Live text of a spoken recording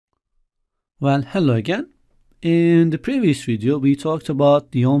Well, hello again. In the previous video, we talked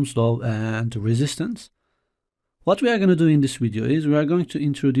about the Ohm's law and resistance. What we are going to do in this video is we are going to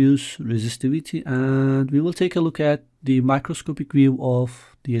introduce resistivity, and we will take a look at the microscopic view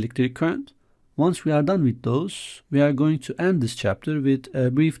of the electric current. Once we are done with those, we are going to end this chapter with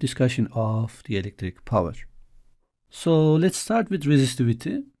a brief discussion of the electric power. So let's start with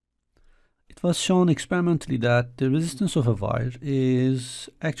resistivity. It was shown experimentally that the resistance of a wire is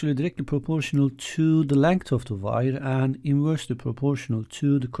actually directly proportional to the length of the wire and inversely proportional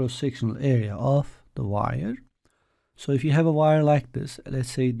to the cross-sectional area of the wire. So if you have a wire like this, let's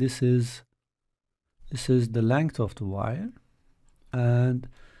say this is the length of the wire and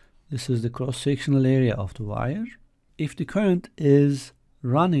this is the cross-sectional area of the wire. If the current is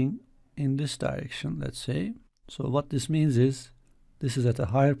running in this direction, let's say, so what this means is this is at a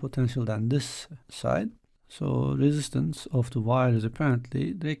higher potential than this side. So resistance of the wire is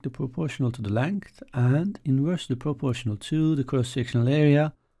apparently directly proportional to the length and inversely proportional to the cross-sectional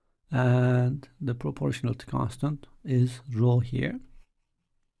area, and the proportionality constant is rho here.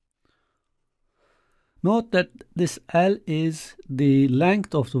 Note that this L is the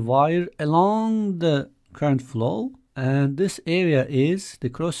length of the wire along the current flow, and this area is the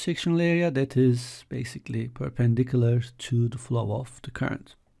cross-sectional area that is basically perpendicular to the flow of the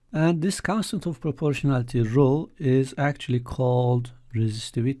current. And this constant of proportionality rho is actually called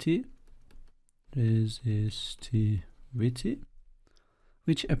resistivity,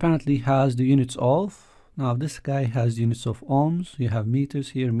 which apparently has the units of, now this guy has units of ohms. You have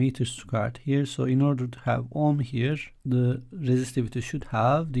meters here, meters squared here. So in order to have ohm here, the resistivity should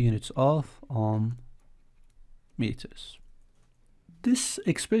have the units of ohm meters. This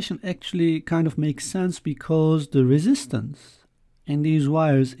expression actually kind of makes sense because the resistance in these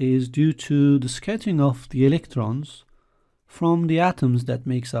wires is due to the scattering of the electrons from the atoms that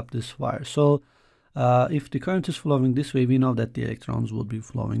makes up this wire. So if the current is flowing this way, we know that the electrons will be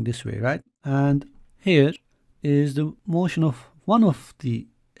flowing this way, right? And here is the motion of one of the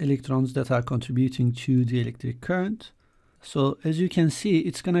electrons that are contributing to the electric current. So as you can see,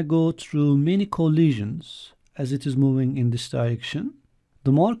 it's going to go through many collisions as it is moving in this direction.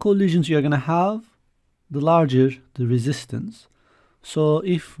 The more collisions you're going to have, the larger the resistance. So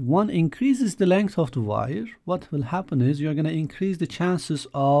if one increases the length of the wire, what will happen is you're going to increase the chances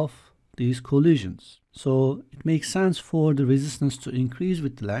of these collisions. So it makes sense for the resistance to increase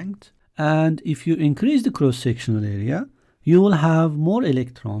with the length. And if you increase the cross-sectional area, you will have more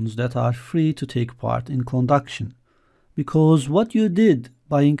electrons that are free to take part in conduction. Because what you did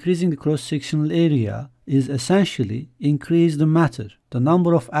by increasing the cross-sectional area is essentially increase the matter, the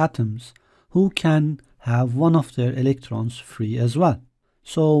number of atoms who can have one of their electrons free as well.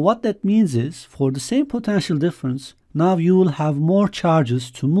 So what that means is, for the same potential difference, now you will have more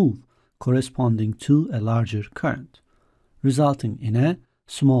charges to move, corresponding to a larger current, resulting in a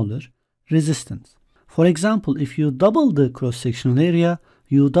smaller resistance. For example, if you double the cross-sectional area,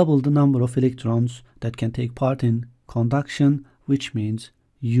 you double the number of electrons that can take part in conduction, which means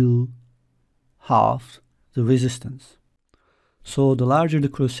you halve the resistance. So the larger the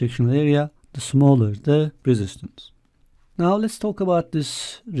cross-sectional area, the smaller the resistance. Now let's talk about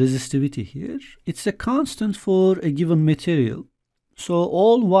this resistivity here. It's a constant for a given material. So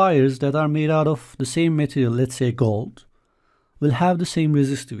all wires that are made out of the same material, let's say gold, will have the same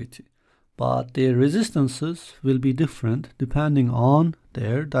resistivity, but their resistances will be different depending on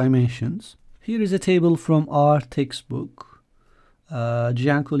their dimensions. Here is a table from our textbook,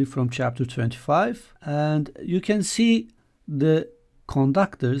 Giancoli from chapter 25, and you can see the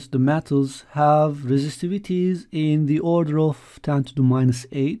conductors, the metals, have resistivities in the order of 10 to the minus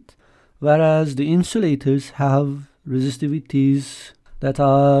 8, whereas the insulators have resistivities that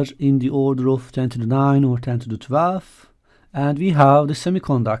are in the order of 10 to the 9 or 10 to the 12, and we have the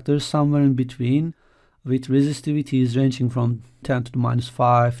semiconductors somewhere in between with resistivities ranging from 10 to the minus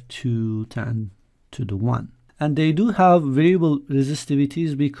 5 to 10 to the 1. And they do have variable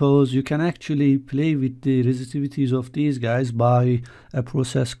resistivities because you can actually play with the resistivities of these guys by a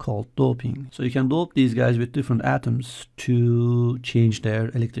process called doping. So you can dope these guys with different atoms to change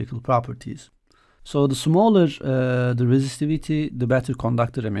their electrical properties. So the smaller the resistivity, the better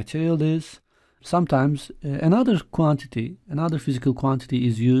conductor a material is. Sometimes another physical quantity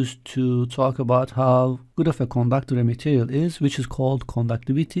is used to talk about how good of a conductor a material is, which is called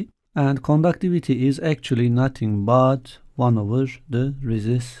conductivity. And conductivity is actually nothing but 1 over the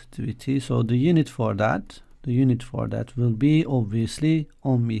resistivity. So the unit for that will be obviously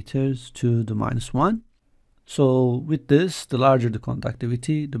ohm meters to the minus 1. So with this, the larger the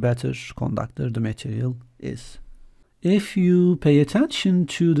conductivity, the better conductor the material is. If you pay attention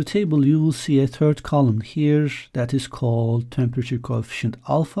to the table, you will see a third column here that is called temperature coefficient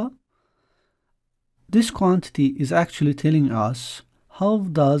alpha. This quantity is actually telling us how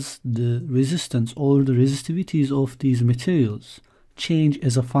does the resistance or the resistivities of these materials change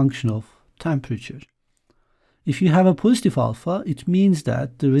as a function of temperature. If you have a positive alpha, it means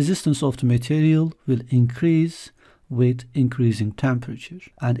that the resistance of the material will increase with increasing temperature.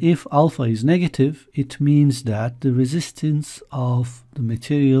 And if alpha is negative, it means that the resistance of the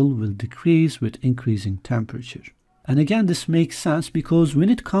material will decrease with increasing temperature. And again, this makes sense because when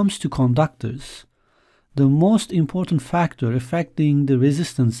it comes to conductors, the most important factor affecting the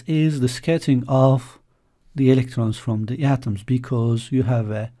resistance is the scattering of the electrons from the atoms, because you have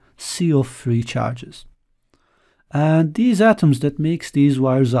a sea of free charges. And these atoms that makes these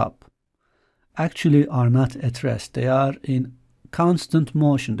wires up actually are not at rest. They are in constant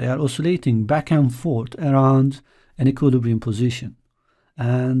motion. They are oscillating back and forth around an equilibrium position.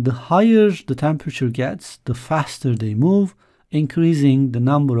 And the higher the temperature gets, the faster they move, increasing the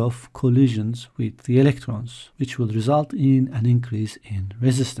number of collisions with the electrons, which will result in an increase in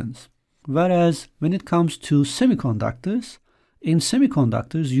resistance. Whereas when it comes to semiconductors, in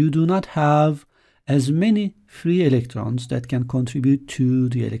semiconductors you do not have as many free electrons that can contribute to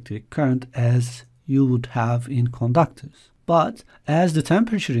the electric current as you would have in conductors. But as the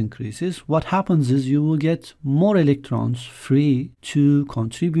temperature increases, what happens is you will get more electrons free to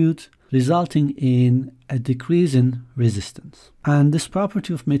contribute, resulting in a decrease in resistance. And this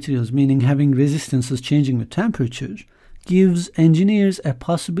property of materials, meaning having resistances changing with temperature, gives engineers a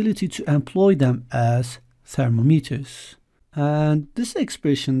possibility to employ them as thermometers. And this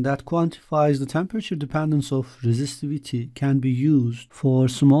expression that quantifies the temperature dependence of resistivity can be used for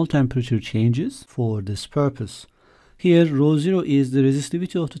small temperature changes for this purpose. Here, ρ0 is the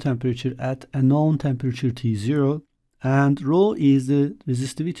resistivity of the temperature at a known temperature T0, and ρ is the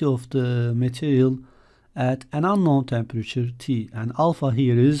resistivity of the material at an unknown temperature T, and alpha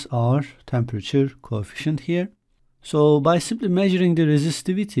here is our temperature coefficient here. So by simply measuring the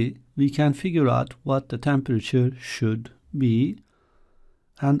resistivity, we can figure out what the temperature should be.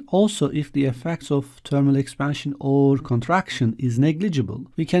 And also, if the effects of thermal expansion or contraction is negligible,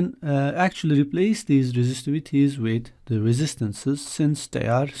 we can actually replace these resistivities with the resistances, since they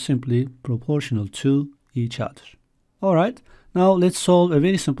are simply proportional to each other. Alright, now let's solve a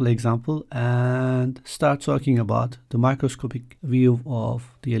very simple example and start talking about the microscopic view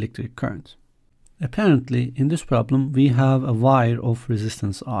of the electric current. Apparently, in this problem, we have a wire of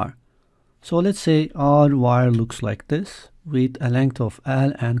resistance R. So let's say our wire looks like this, with a length of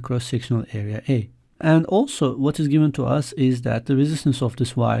L and cross-sectional area A. And also, what is given to us is that the resistance of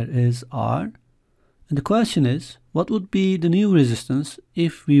this wire is R. And the question is, what would be the new resistance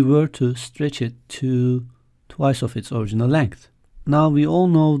if we were to stretch it to twice of its original length? Now we all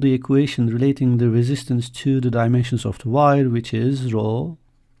know the equation relating the resistance to the dimensions of the wire, which is ρ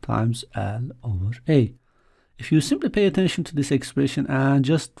times L over A. If you simply pay attention to this expression and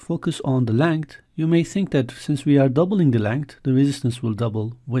just focus on the length, you may think that since we are doubling the length, the resistance will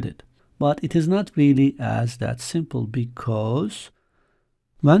double with it. But it is not really as that simple, because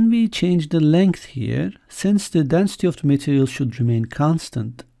when we change the length here, since the density of the material should remain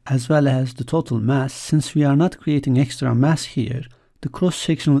constant, as well as the total mass, since we are not creating extra mass here, the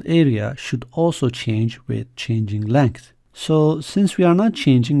cross-sectional area should also change with changing length. So since we are not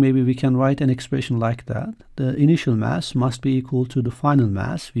changing, maybe we can write an expression like that. The initial mass must be equal to the final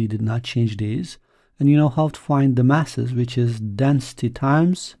mass. We did not change these. And you know how to find the masses, which is density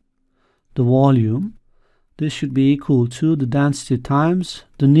times the volume. This should be equal to the density times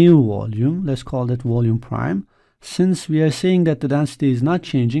the new volume. Let's call that volume prime. Since we are saying that the density is not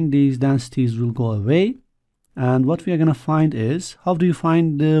changing, these densities will go away. And what we are going to find is, how do you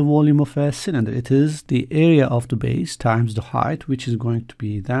find the volume of a cylinder? It is the area of the base times the height, which is going to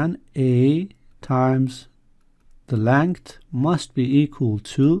be then A times the length must be equal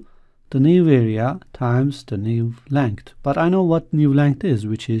to the new area times the new length. But I know what new length is,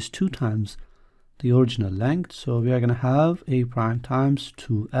 which is 2 times the original length. So we are going to have A prime times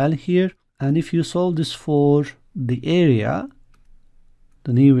 2L here. And if you solve this for the area,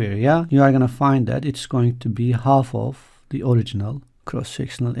 the new area, you are going to find that it's going to be half of the original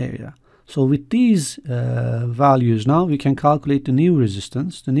cross-sectional area. So with these values now, we can calculate the new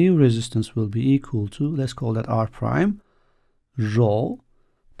resistance. The new resistance will be equal to, let's call that R prime, ρ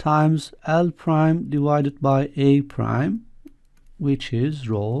times L prime divided by A prime, which is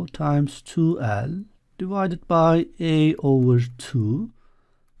ρ times 2L divided by A over 2.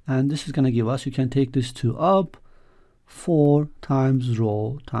 And this is going to give us, you can take this 2 up, 4 times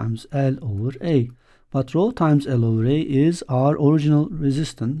ρ times L over A. But rho times L over A is our original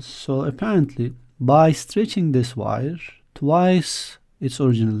resistance. So apparently, by stretching this wire twice its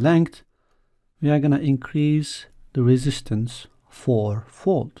original length, we are going to increase the resistance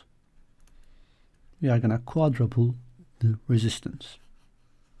fourfold. We are going to quadruple the resistance.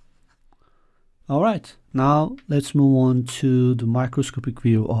 All right, now let's move on to the microscopic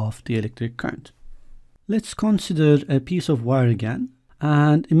view of the electric current. Let's consider a piece of wire again,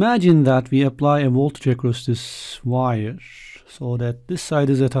 and imagine that we apply a voltage across this wire so that this side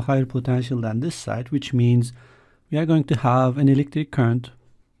is at a higher potential than this side, which means we are going to have an electric current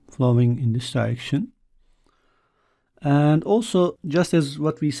flowing in this direction. And also, just as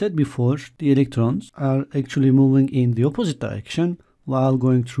what we said before, the electrons are actually moving in the opposite direction while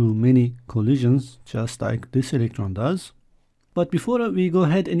going through many collisions, just like this electron does. But before we go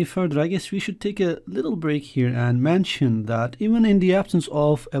ahead any further, I guess we should take a little break here and mention that even in the absence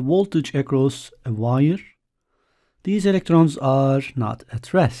of a voltage across a wire, these electrons are not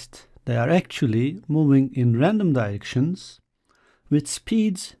at rest. They are actually moving in random directions with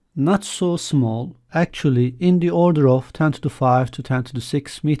speeds not so small, actually in the order of 10 to the 5 to 10 to the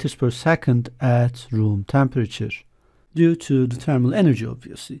 6 meters per second at room temperature, due to the thermal energy,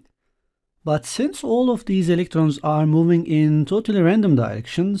 obviously. But since all of these electrons are moving in totally random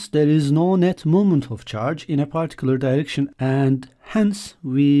directions, there is no net movement of charge in a particular direction, and hence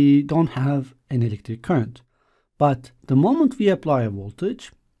we don't have an electric current. But the moment we apply a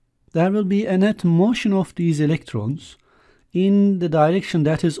voltage, there will be a net motion of these electrons in the direction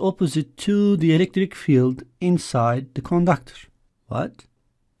that is opposite to the electric field inside the conductor. What?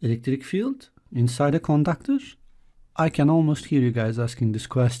 Electric field inside a conductor? I can almost hear you guys asking this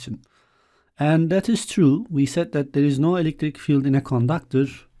question. And that is true. We said that there is no electric field in a conductor,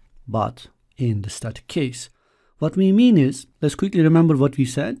 but in the static case. What we mean is, let's quickly remember what we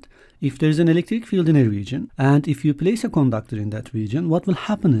said. If there is an electric field in a region, and if you place a conductor in that region, what will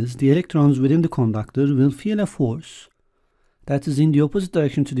happen is the electrons within the conductor will feel a force that is in the opposite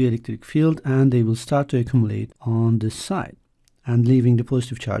direction to the electric field, and they will start to accumulate on this side and leaving the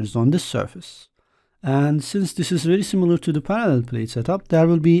positive charges on this surface. And since this is very similar to the parallel plate setup, there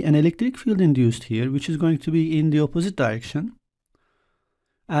will be an electric field induced here, which is going to be in the opposite direction.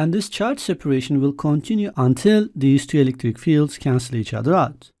 And this charge separation will continue until these two electric fields cancel each other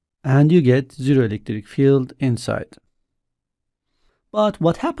out, and you get zero electric field inside. But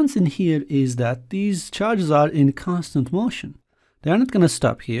what happens in here is that these charges are in constant motion. They are not going to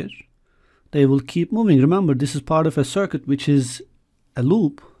stop here. They will keep moving. Remember, this is part of a circuit which is a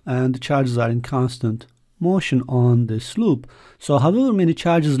loop, and the charges are in constant motion on this loop. So however many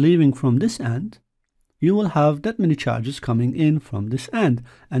charges leaving from this end, you will have that many charges coming in from this end,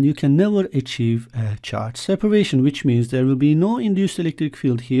 and you can never achieve a charge separation, which means there will be no induced electric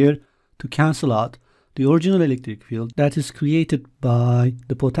field here to cancel out the original electric field that is created by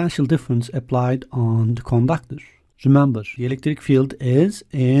the potential difference applied on the conductor. Remember, the electric field is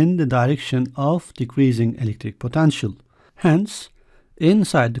in the direction of decreasing electric potential. Hence,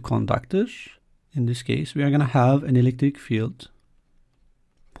 inside the conductor, in this case, we are going to have an electric field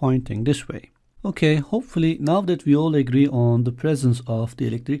pointing this way. Okay, hopefully now that we all agree on the presence of the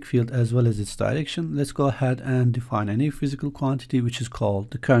electric field as well as its direction, let's go ahead and define a new physical quantity which is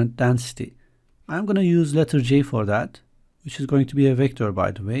called the current density. I'm going to use letter J for that, which is going to be a vector,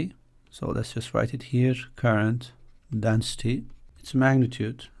 by the way. So let's just write it here, current density. Its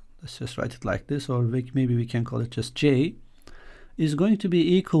magnitude, let's just write it like this, or maybe we can call it just J, is going to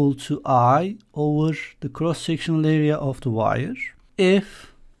be equal to I over the cross-sectional area of the wire if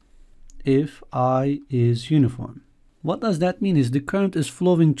I is uniform. What does that mean is the current is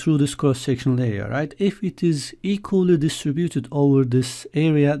flowing through this cross-sectional area, right? If it is equally distributed over this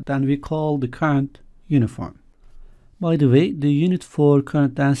area, then we call the current uniform. By the way, the unit for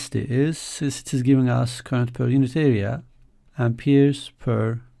current density is, since it is giving us current per unit area, amperes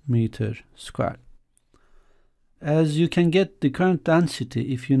per meter squared. As you can get the current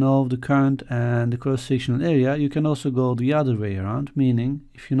density if you know the current and the cross-sectional area, you can also go the other way around, meaning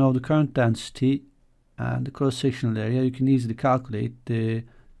if you know the current density and the cross-sectional area, you can easily calculate the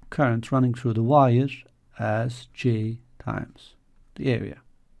current running through the wire as J times the area.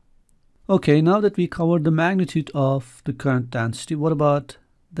 Okay, now that we covered the magnitude of the current density, what about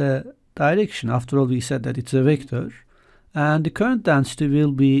the direction? After all, we said that it's a vector, and the current density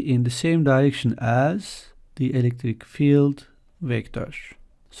will be in the same direction as the electric field vector.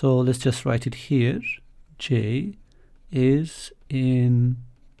 So let's just write it here. J is in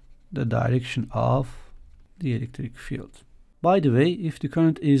the direction of the electric field. By the way, if the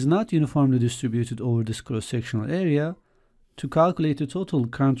current is not uniformly distributed over this cross-sectional area, To calculate the total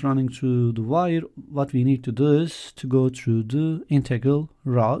current running through the wire, what we need to do is to go through the integral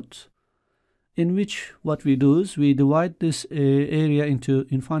route, in which what we do is we divide this area into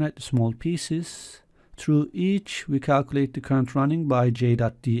infinitely small pieces. Through each, we calculate the current running by J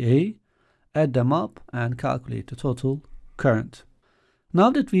dot dA, add them up, and calculate the total current.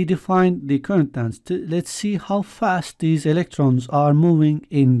 Now that we defined the current density, let's see how fast these electrons are moving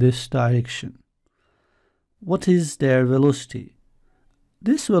in this direction. What is their velocity?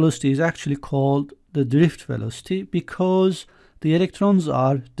 This velocity is actually called the drift velocity because the electrons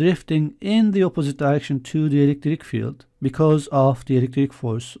are drifting in the opposite direction to the electric field because of the electric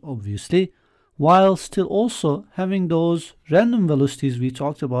force, obviously, while still also having those random velocities we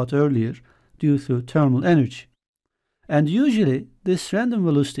talked about earlier due to thermal energy. And usually this random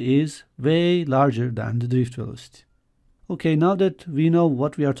velocity is way larger than the drift velocity. Okay, now that we know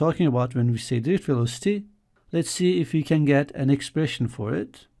what we are talking about when we say drift velocity, let's see if we can get an expression for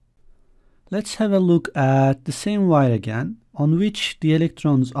it. Let's have a look at the same wire again, on which the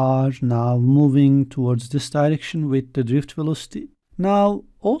electrons are now moving towards this direction with the drift velocity. Now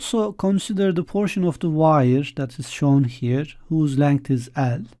also consider the portion of the wire that is shown here, whose length is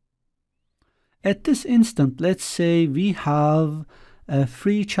L. At this instant, let's say we have a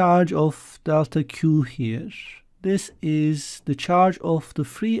free charge of delta Q here. This is the charge of the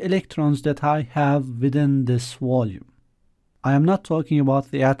free electrons that I have within this volume. I am not talking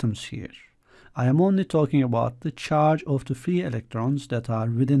about the atoms here. I am only talking about the charge of the free electrons that are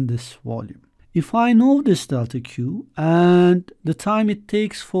within this volume. If I know this delta Q and the time it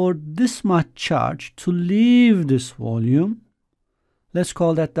takes for this much charge to leave this volume, let's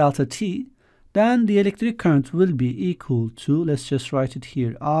call that delta T, then the electric current will be equal to, let's just write it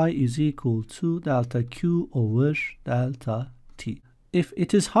here, I is equal to delta Q over delta T. If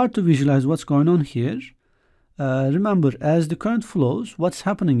it is hard to visualize what's going on here, remember, as the current flows, what's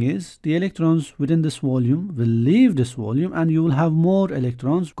happening is the electrons within this volume will leave this volume and you will have more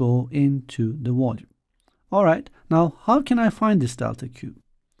electrons go into the volume. Alright, now how can I find this delta Q?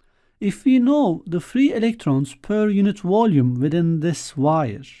 If we know the free electrons per unit volume within this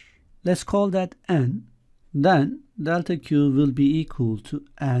wire, let's call that N, then delta Q will be equal to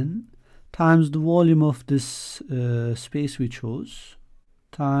N times the volume of this space we chose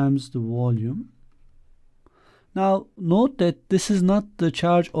times the volume. Now note that this is not the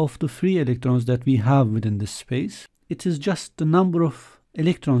charge of the free electrons that we have within this space. It is just the number of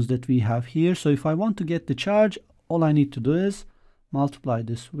electrons that we have here. So if I want to get the charge, all I need to do is multiply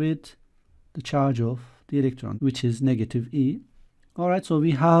this with the charge of the electron, which is negative E. Alright, so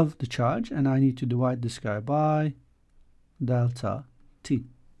we have the charge and I need to divide this guy by delta T.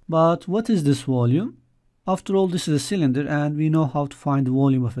 But what is this volume? After all, this is a cylinder and we know how to find the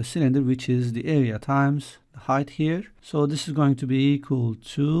volume of a cylinder, which is the area times the height here. So this is going to be equal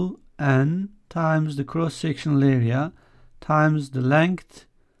to N times the cross-sectional area times the length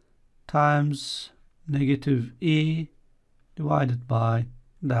times negative E divided by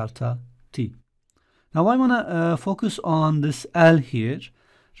delta T. Now I want to focus on this L here.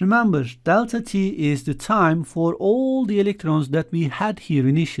 Remember, delta T is the time for all the electrons that we had here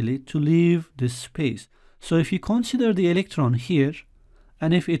initially to leave this space. So if you consider the electron here,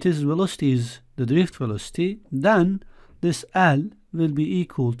 and if its velocity is the drift velocity, then this L will be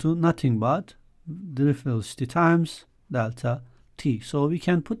equal to nothing but drift velocity times delta T. So we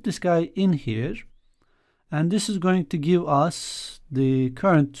can put this guy in here, and this is going to give us the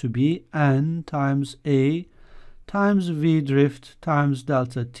current to be N times A times V drift times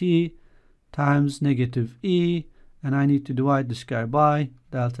delta T times negative E, and I need to divide this guy by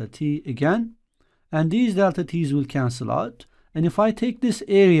delta T again. And these delta T's will cancel out. And if I take this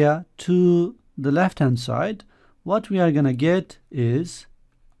area to the left hand side, what we are going to get is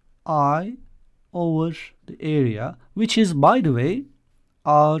I over the area, which is, by the way,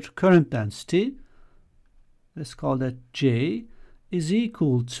 our current density. Let's call that J is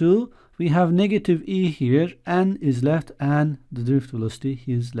equal to, we have negative E here, N is left, and the drift velocity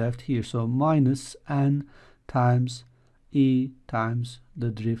is left here. So minus N times E times the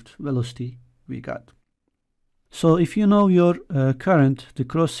drift velocity we got. So if you know your current, the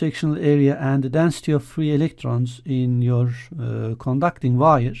cross-sectional area, and the density of free electrons in your conducting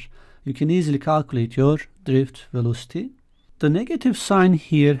wire, you can easily calculate your drift velocity. The negative sign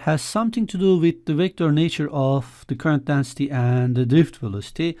here has something to do with the vector nature of the current density and the drift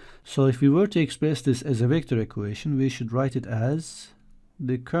velocity. So if we were to express this as a vector equation, we should write it as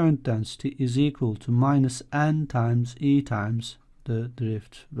the current density is equal to minus N times E times the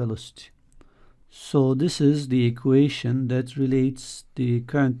drift velocity. So this is the equation that relates the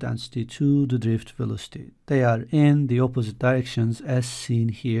current density to the drift velocity. They are in the opposite directions as seen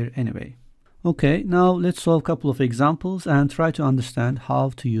here anyway. Okay, now let's solve a couple of examples and try to understand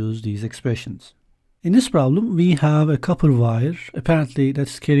how to use these expressions. In this problem, we have a copper wire, apparently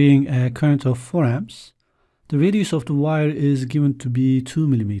that's carrying a current of 4 amps. The radius of the wire is given to be 2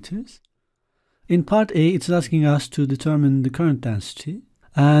 millimeters. In part A, it's asking us to determine the current density,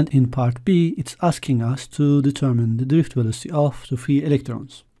 and in part B, it's asking us to determine the drift velocity of the free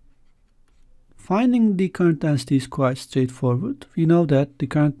electrons. Finding the current density is quite straightforward. We know that the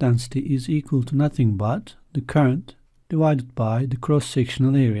current density is equal to nothing but the current divided by the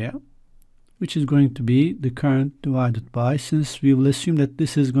cross-sectional area, which is going to be the current divided by, since we will assume that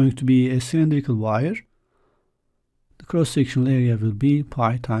this is going to be a cylindrical wire, the cross-sectional area will be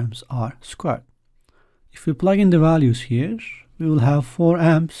pi times r squared. If we plug in the values here, we will have 4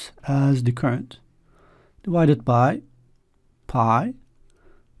 amps as the current divided by pi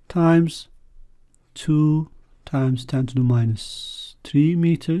times 2 times 10 to the minus 3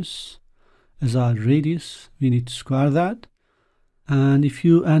 meters as our radius. We need to square that. And if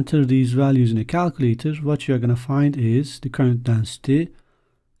you enter these values in a calculator, what you're going to find is the current density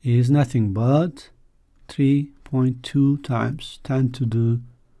is nothing but 3.2 times 10 to the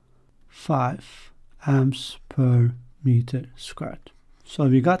 5 amps per meter squared. So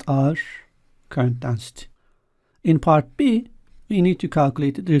we got our current density. In part B, we need to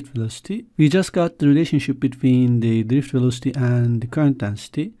calculate the drift velocity. We just got the relationship between the drift velocity and the current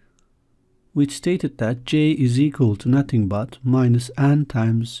density, which stated that J is equal to nothing but minus n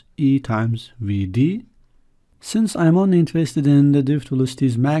times E times Vd. Since I'm only interested in the drift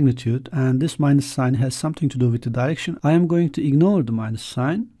velocity's magnitude and this minus sign has something to do with the direction, I am going to ignore the minus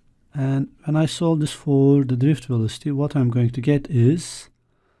sign. And when I solve this for the drift velocity, what I'm going to get is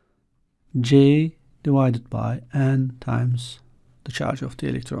J divided by n times the charge of the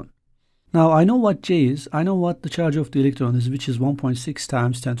electron. Now I know what J is, I know what the charge of the electron is, which is 1.6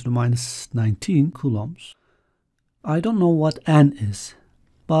 times 10 to the minus 19 coulombs. I don't know what n is,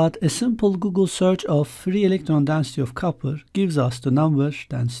 but a simple Google search of free electron density of copper gives us the number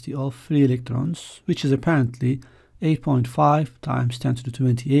density of free electrons, which is apparently 8.5 times 10 to the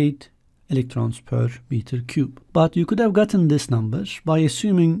 28 electrons per meter cube. But you could have gotten this number by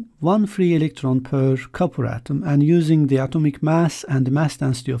assuming 1 free electron per copper atom and using the atomic mass and the mass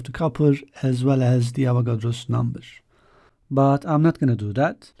density of the copper as well as the Avogadro's number. But I'm not going to do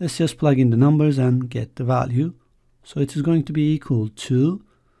that. Let's just plug in the numbers and get the value. So it is going to be equal to,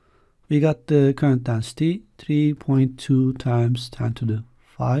 we got the current density 3.2 times 10 to the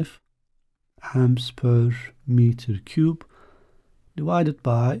 5 amps per meter cube divided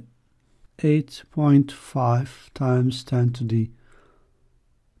by 8.5 times 10 to the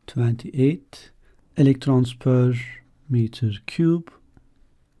 28 electrons per meter cube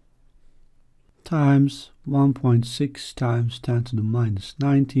times 1.6 times 10 to the minus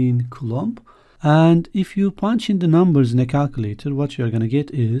 19 coulomb. And if you punch in the numbers in a calculator, what you're going to get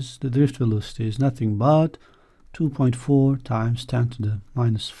is the drift velocity is nothing but 2.4 times 10 to the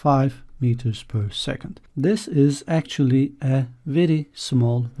minus 5 meters per second. This is actually a very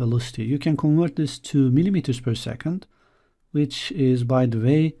small velocity. You can convert this to millimeters per second, which is, by the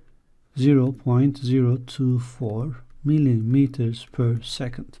way, 0.024 millimeters per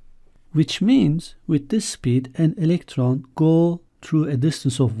second. Which means with this speed an electron goes through a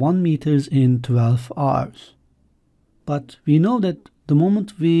distance of 1 meters in 12 hours. But we know that the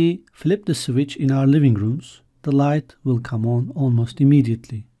moment we flip the switch in our living rooms, the light will come on almost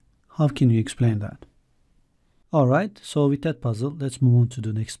immediately. How can you explain that? Alright, so with that puzzle, let's move on to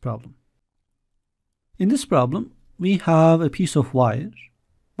the next problem. In this problem, we have a piece of wire.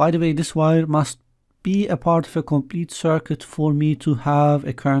 By the way, this wire must be a part of a complete circuit for me to have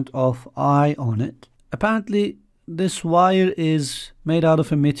a current of I on it. Apparently, this wire is made out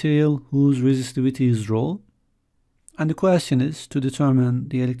of a material whose resistivity is rho. And the question is to determine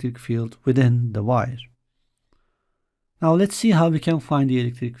the electric field within the wire. Now let's see how we can find the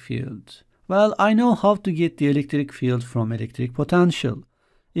electric field. Well, I know how to get the electric field from electric potential.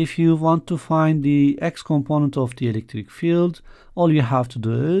 If you want to find the x component of the electric field, all you have to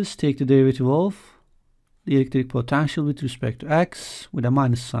do is take the derivative of the electric potential with respect to x with a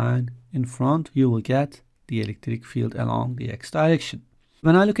minus sign in front. You will get the electric field along the x direction.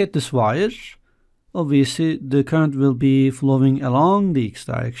 When I look at this wire, obviously the current will be flowing along the x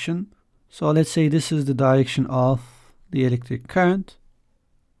direction. So let's say this is the direction of the electric current,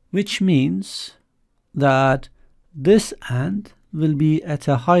 which means that this end will be at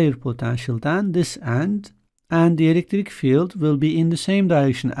a higher potential than this end, and the electric field will be in the same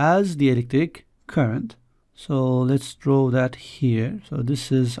direction as the electric current. So let's draw that here. So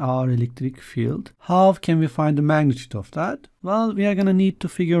this is our electric field. How can we find the magnitude of that? Well, we are going to need to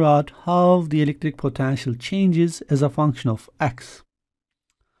figure out how the electric potential changes as a function of x.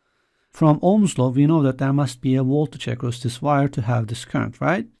 From Ohm's law, we know that there must be a voltage across this wire to have this current,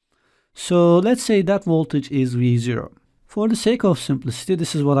 right? So let's say that voltage is V0. For the sake of simplicity,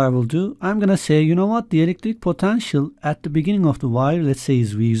 this is what I will do. I'm going to say, you know what, the electric potential at the beginning of the wire, let's say,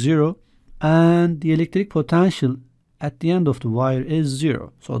 is V0, and the electric potential at the end of the wire is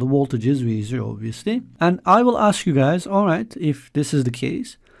 0. So the voltage is V0, obviously. And I will ask you guys, all right, if this is the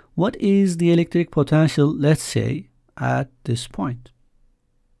case, what is the electric potential, let's say, at this point?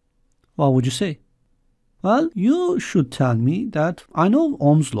 What would you say? Well, you should tell me that I know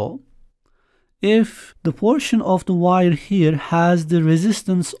Ohm's law. If the portion of the wire here has the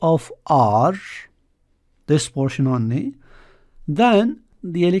resistance of R, this portion only, then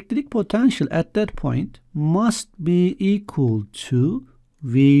the electric potential at that point must be equal to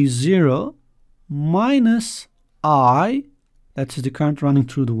V0 minus I, that is the current running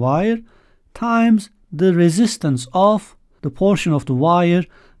through the wire, times the resistance of the portion of the wire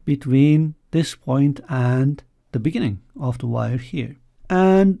between this point and the beginning of the wire here.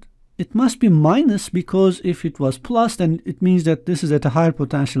 And it must be minus, because if it was plus, then it means that this is at a higher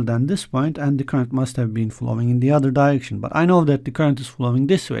potential than this point, and the current must have been flowing in the other direction. But I know that the current is flowing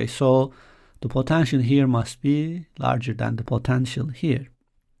this way, so the potential here must be larger than the potential here.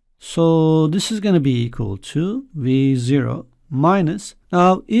 So this is going to be equal to V0 minus.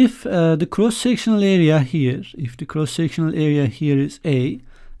 Now, if the cross-sectional area here, is A,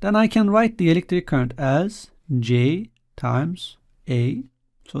 then I can write the electric current as J times A.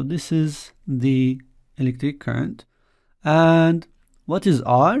 So this is the electric current. And what is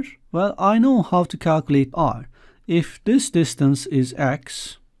R? Well, I know how to calculate R. If this distance is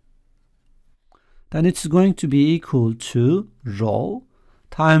x, then it's going to be equal to rho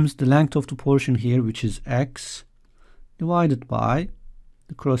times the length of the portion here, which is x, divided by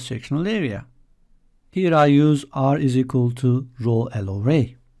the cross-sectional area. Here I use R is equal to rho L over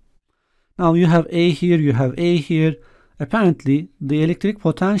A. Now you have A here, you have A here. Apparently, the electric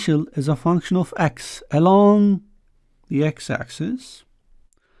potential is a function of x along the x-axis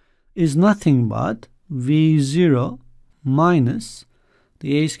is nothing but V0 minus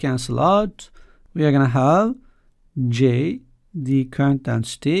the A's cancel out. We are going to have J, the current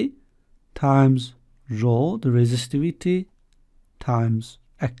density, times rho, the resistivity, times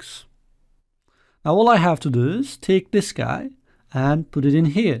x. Now all I have to do is take this guy and put it in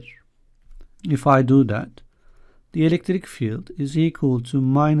here. If I do that, the electric field is equal to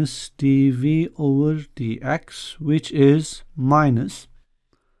minus dV over dx, which is minus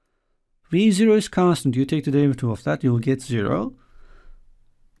V0 is constant. You take the derivative of that, you will get 0.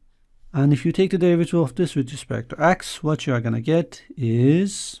 And if you take the derivative of this with respect to x, what you are going to get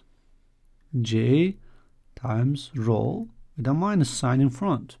is J times rho with a minus sign in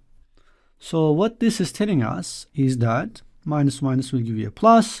front. So what this is telling us is that minus minus will give you a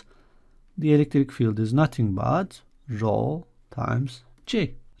plus. The electric field is nothing but rho times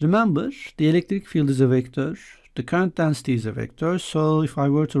J. Remember, the electric field is a vector, the current density is a vector, so if I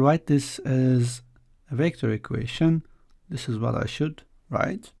were to write this as a vector equation, this is what I should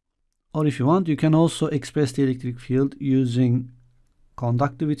write. Or if you want, you can also express the electric field using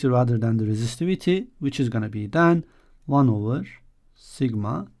conductivity rather than the resistivity, which is going to be then 1 over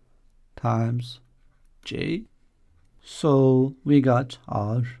sigma times J. So we got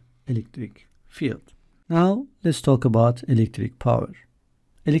our electric field. Now let's talk about electric power.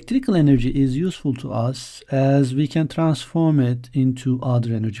 Electrical energy is useful to us as we can transform it into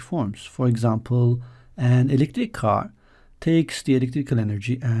other energy forms. For example, an electric car takes the electrical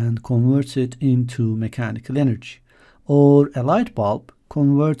energy and converts it into mechanical energy, or a light bulb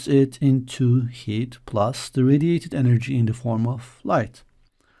converts it into heat plus the radiated energy in the form of light.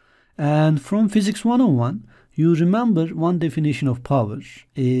 And from Physics 101, you remember one definition of power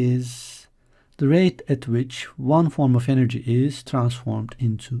is the rate at which one form of energy is transformed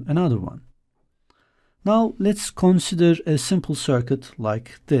into another one. Now let's consider a simple circuit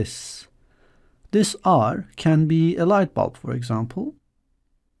like this. This R can be a light bulb, for example,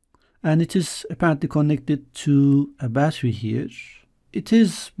 and it is apparently connected to a battery here. It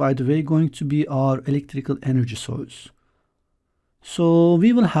is, by the way, going to be our electrical energy source. So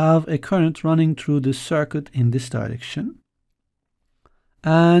we will have a current running through this circuit in this direction,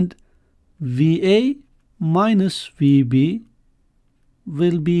 and VA minus VB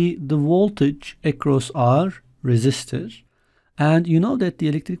will be the voltage across our resistor, And you know that the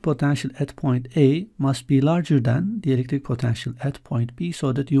electric potential at point A must be larger than the electric potential at point B,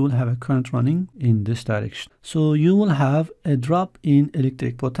 so that you will have a current running in this direction. So you will have a drop in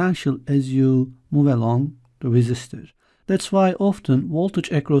electric potential as you move along the resistor. That's why often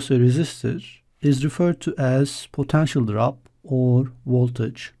voltage across a resistor is referred to as potential drop or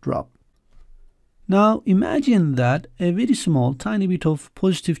voltage drop. Now imagine that a very small tiny bit of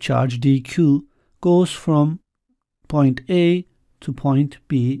positive charge dq goes from point A to point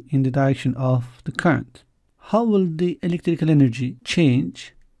B in the direction of the current. How will the electrical energy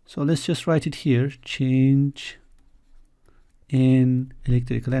change? So let's just write it here, change in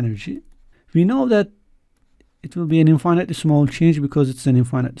electrical energy. We know that it will be an infinitely small change because it's an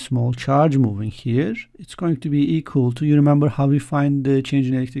infinitely small charge moving here. It's going to be equal to, you remember how we find the change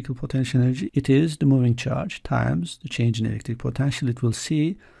in electrical potential energy? It is the moving charge times the change in electric potential. It will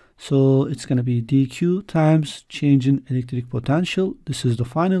see. So it's going to be dq times change in electric potential. This is the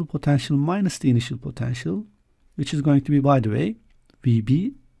final potential minus the initial potential, which is going to be, by the way,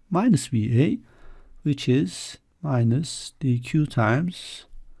 VB minus VA, which is minus dq times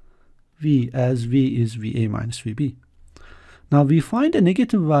V, as V is VA minus VB. Now we find a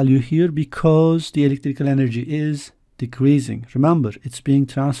negative value here because the electrical energy is decreasing. Remember, it's being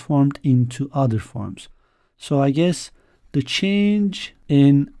transformed into other forms. So I guess the change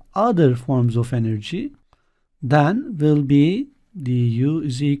in other forms of energy then will be du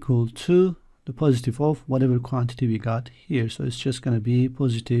is equal to the positive of whatever quantity we got here. So it's just going to be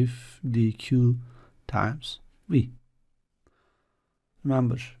positive dq times V.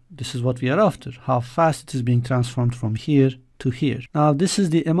 Remember, this is what we are after, how fast it is being transformed from here to here. Now this is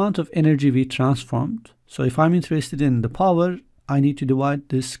the amount of energy we transformed. So if I'm interested in the power, I need to divide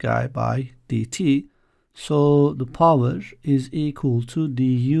this guy by dt. So the power is equal to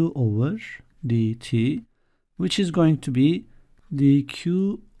du over dt, which is going to be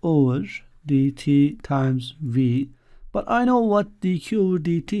dq over dt times v. But I know what dq over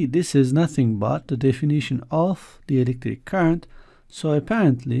dt, this is nothing but the definition of the electric current. So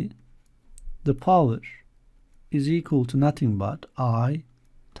apparently the power is equal to nothing but I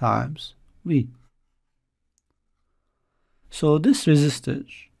times V. So this resistor,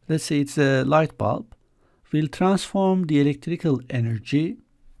 let's say it's a light bulb, will transform the electrical energy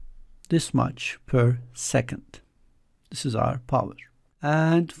this much per second. This is our power.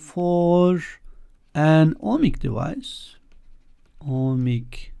 And for an ohmic device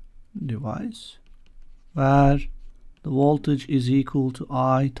where the voltage is equal to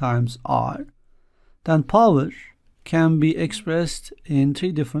I times R, then power can be expressed in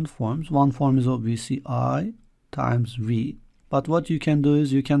three different forms. One form is obviously I times V, but what you can do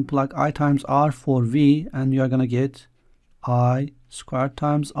is you can plug I times R for V and you are going to get I squared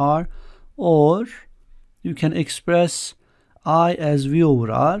times R, or you can express I as V over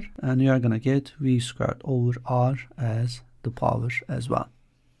R and you are going to get V squared over R as the power as well.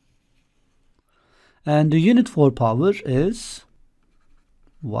 And the unit for power is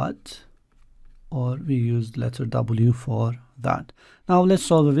watt, or we use letter W for that. Now let's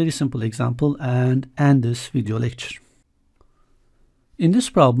solve a very simple example and end this video lecture. In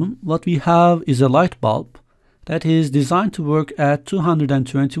this problem, what we have is a light bulb that is designed to work at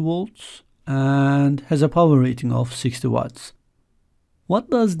 220 volts and has a power rating of 60 watts.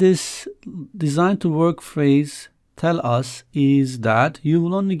 What does this designed to work phrase tell us is that you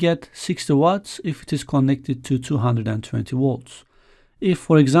will only get 60 watts if it is connected to 220 volts. If,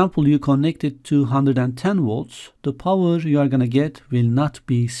 for example, you connect it to 110 volts, the power you are going to get will not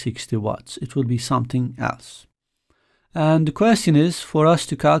be 60 watts. It will be something else. And the question is for us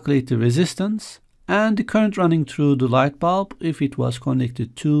to calculate the resistance and the current running through the light bulb if it was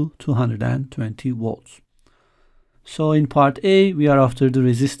connected to 220 volts. So in part A, we are after the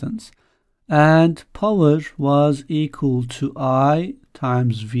resistance. And power was equal to I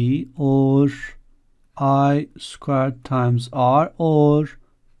times V, or I squared times R, or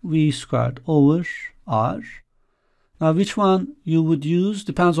V squared over R. Now which one you would use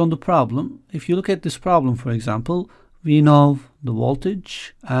depends on the problem. If you look at this problem, for example, we know the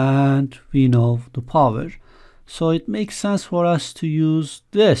voltage and we know the power. So it makes sense for us to use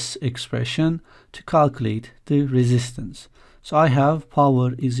this expression to calculate the resistance. So I have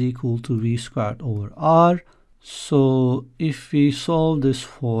power is equal to V squared over R. So if we solve this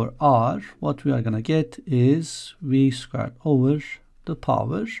for R, what we are going to get is V squared over the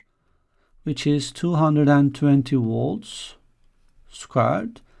power, which is 220 volts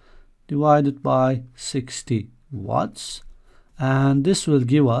squared divided by 60 watts. And this will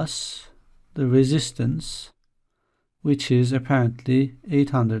give us the resistance, which is apparently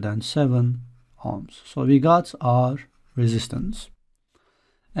 807 ohms. So we got our resistance.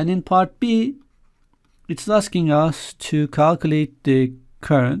 And in part B, it's asking us to calculate the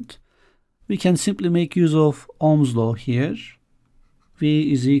current. We can simply make use of Ohm's law here.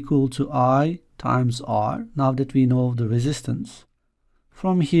 V is equal to I times R, now that we know the resistance.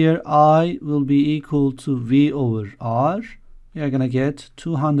 From here, I will be equal to V over R. We are going to get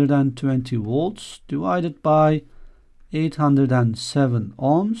 220 volts divided by 807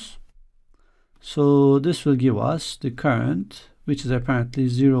 ohms. So this will give us the current, which is apparently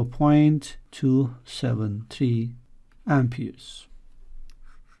 0.273 amperes.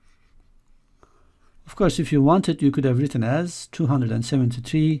 Of course, if you wanted, you could have written as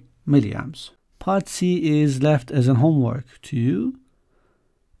 273 milliamps. Part C is left as a homework to you.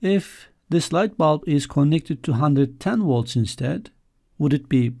 If this light bulb is connected to 110 volts instead, would it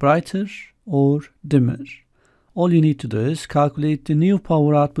be brighter or dimmer? All you need to do is calculate the new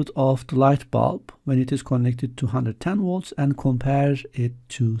power output of the light bulb when it is connected to 110 volts and compare it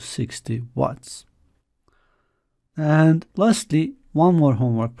to 60 watts. And lastly, one more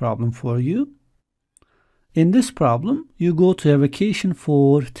homework problem for you. In this problem, you go to a vacation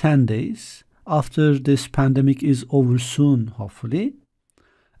for 10 days after this pandemic is over soon, hopefully,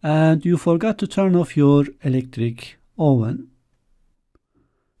 and you forgot to turn off your electric oven.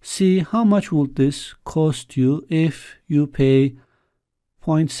 See how much would this cost you if you pay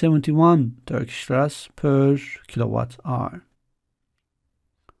 0.71 Turkish liras per kilowatt hour.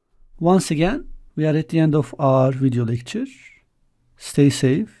 Once again, we are at the end of our video lecture. Stay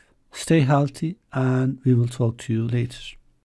safe, stay healthy, and we will talk to you later.